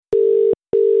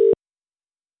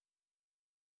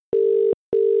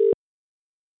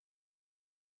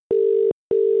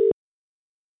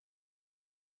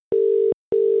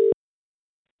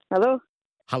Hello?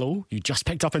 Hello, you just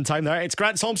picked up in time there. It's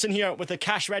Grant Thompson here with the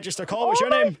cash register call. What's your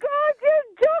Oh my name? God, you're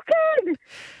joking!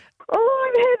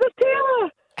 Oh, I'm Heather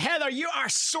Taylor. Heather, you are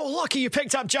so lucky you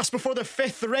picked up just before the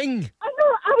fifth ring. I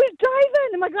know, I was driving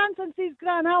and my grandson says,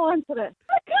 Gran, I'll answer it.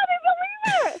 I can't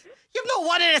believe it! You've not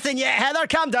won anything yet, Heather.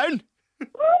 Calm down. Oh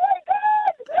my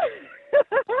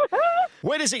God!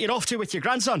 Where is it you're off to with your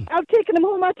grandson? I'm taking him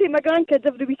home. I take my grandkids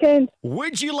every weekend.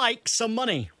 Would you like some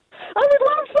money? I would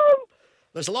love some.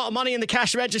 There's a lot of money in the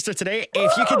cash register today.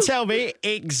 If you can tell me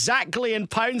exactly in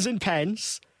pounds and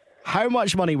pence how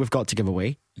much money we've got to give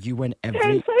away, you win every...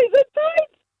 10,000 pounds.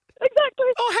 Exactly.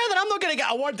 Oh, Heather, I'm not going to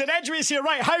get a word in edgeways here.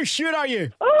 Right, how sure are you?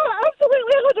 Oh,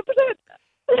 absolutely,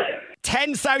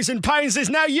 100%. £10,000 is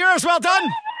now yours. Well done.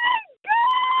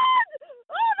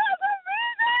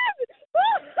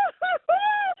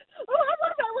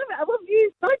 I love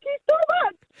you. Thank you so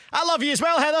much. I love you as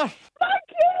well, Heather. Thank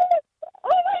you. Oh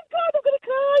my God, I'm going to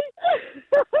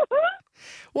cry.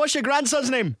 What's your grandson's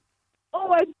name?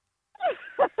 Owen.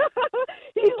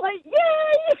 He's like,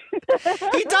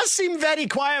 yay. He does seem very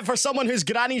quiet for someone whose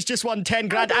granny's just won 10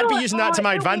 grand. I'd be using that to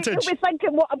my advantage. I'll be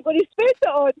thinking what I'm going to spend it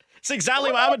on. It's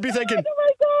exactly what I would be thinking. Oh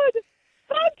my God.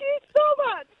 Thank you so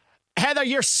much. Heather,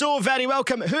 you're so very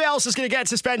welcome. Who else is going to get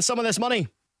to spend some of this money?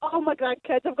 Oh, my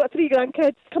grandkids. I've got 3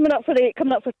 grandkids. Coming up for 8,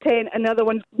 coming up for 10, and the other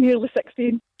one's nearly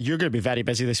 16. You're going to be very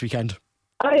busy this weekend.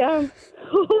 I am.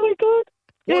 Oh, my God.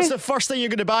 What's the first thing you're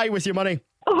going to buy with your money?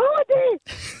 A holiday.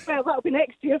 Well, that'll be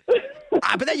next year.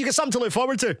 But then you get something to look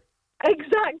forward to.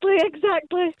 Exactly.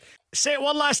 Say it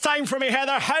one last time for me,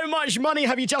 Heather. How much money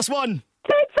have you just won?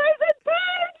 10,000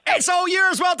 pounds. It's all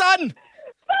yours. Well done.